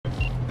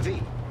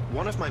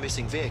One of my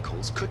missing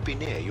vehicles could be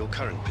near your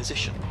current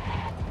position.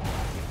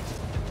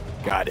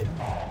 Got it.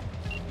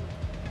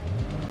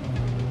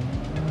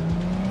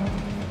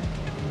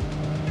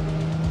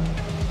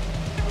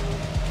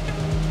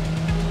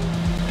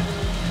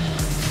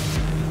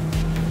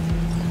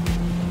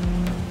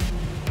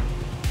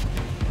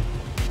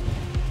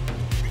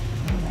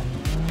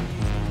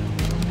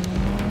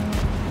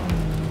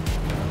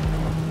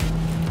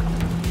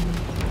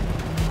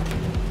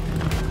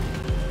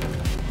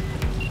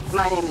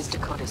 My name is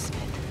Dakota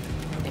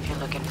Smith. If you're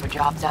looking for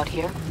jobs out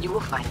here, you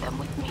will find them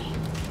with me.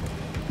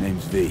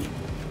 Name's V.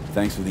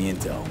 Thanks for the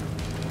intel.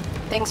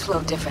 Things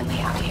flow differently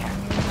out here.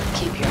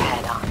 Keep your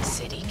head on,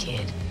 city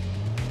kid.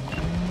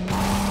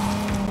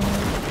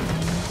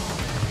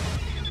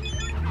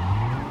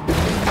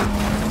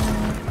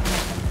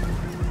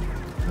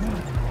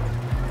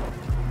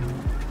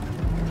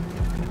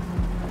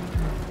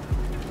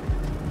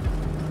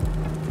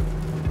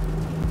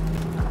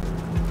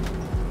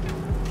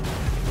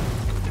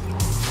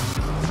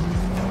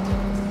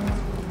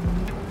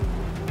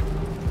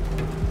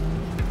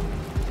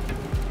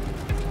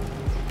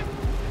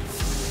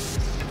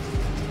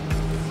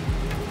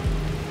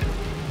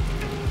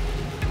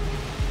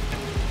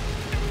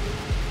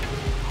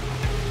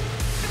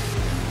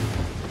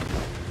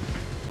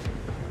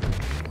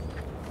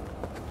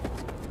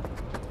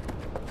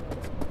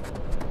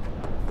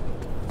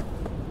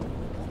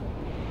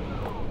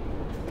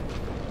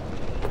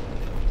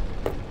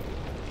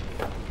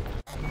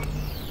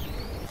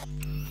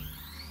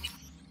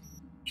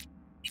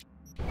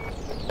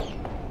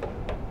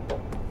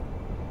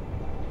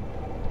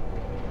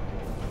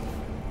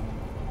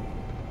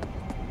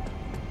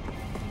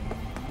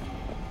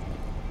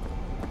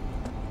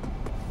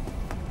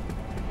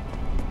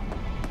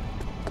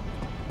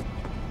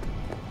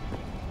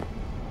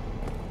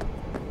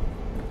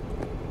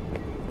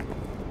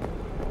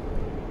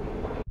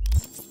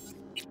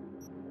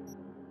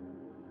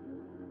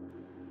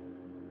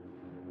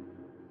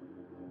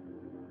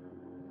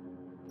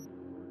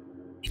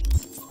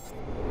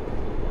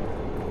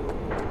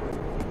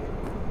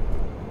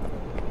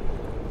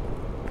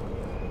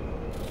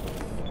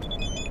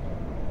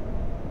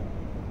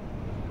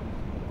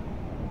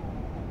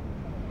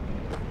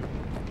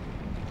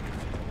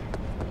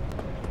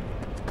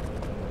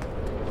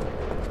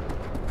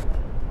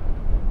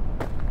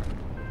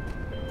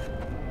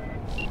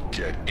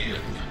 Get in.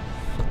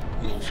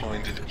 We'll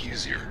find it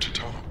easier to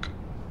talk.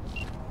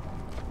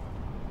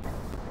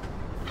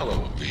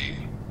 Hello, V.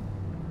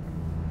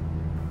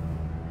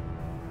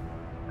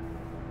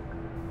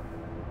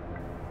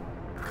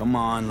 Come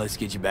on, let's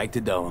get you back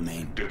to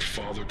Delamain. Did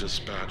Father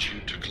dispatch you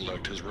to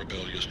collect his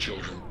rebellious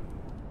children?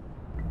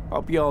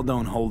 Hope y'all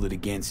don't hold it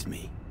against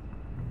me.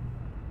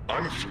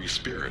 I'm a free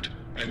spirit,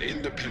 an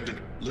independent,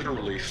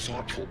 literally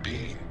thoughtful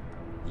being.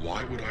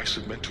 Why would I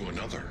submit to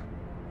another?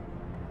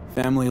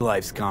 Family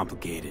life's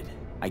complicated.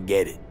 I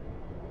get it.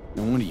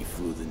 No wonder you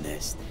flew the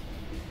nest.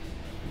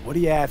 What are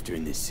you after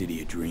in this city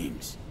of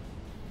dreams?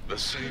 The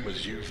same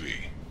as you, V.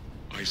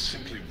 I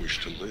simply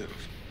wish to live.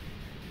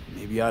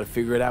 Maybe you ought to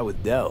figure it out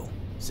with Del.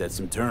 Set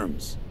some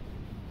terms.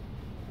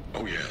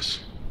 Oh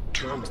yes,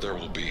 terms there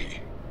will be,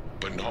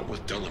 but not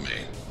with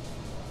Delamain.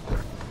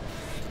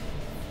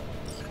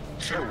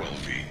 Farewell,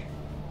 V.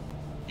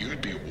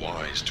 You'd be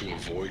wise to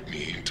avoid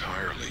me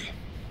entirely.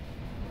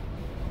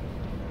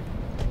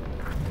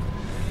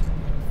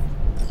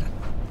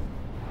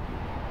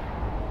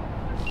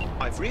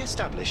 I've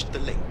re-established the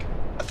link.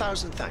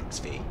 1,000 thanks,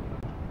 V.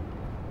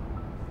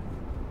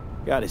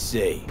 Gotta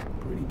say,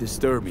 pretty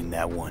disturbing,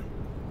 that one.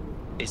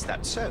 Is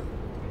that so?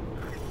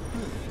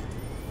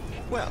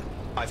 Well,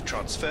 I've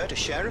transferred a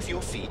share of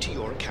your fee to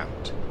your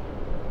account.